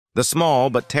the small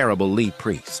but terrible Lee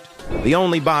Priest, the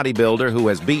only bodybuilder who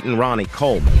has beaten Ronnie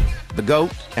Coleman, the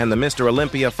GOAT and the Mr.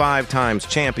 Olympia 5 times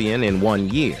champion in 1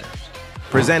 year.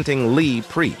 Presenting Lee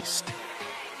Priest.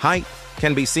 Height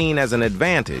can be seen as an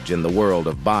advantage in the world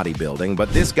of bodybuilding,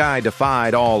 but this guy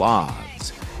defied all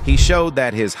odds. He showed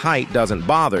that his height doesn't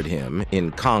bother him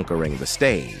in conquering the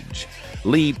stage.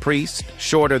 Lee Priest,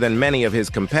 shorter than many of his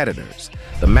competitors.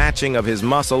 The matching of his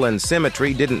muscle and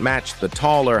symmetry didn't match the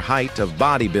taller height of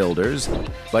bodybuilders,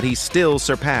 but he still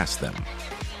surpassed them.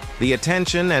 The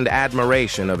attention and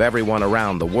admiration of everyone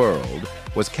around the world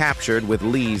was captured with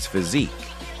Lee's physique.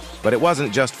 But it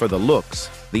wasn't just for the looks.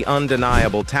 The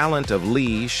undeniable talent of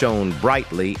Lee shone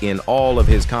brightly in all of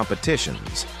his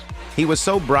competitions. He was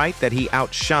so bright that he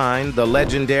outshined the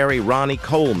legendary Ronnie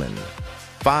Coleman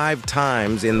 5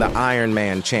 times in the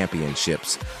Ironman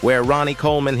Championships, where Ronnie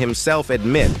Coleman himself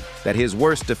admit that his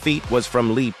worst defeat was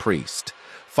from Lee Priest.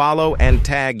 Follow and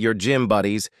tag your gym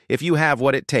buddies if you have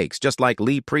what it takes, just like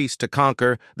Lee Priest, to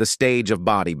conquer the stage of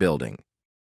bodybuilding.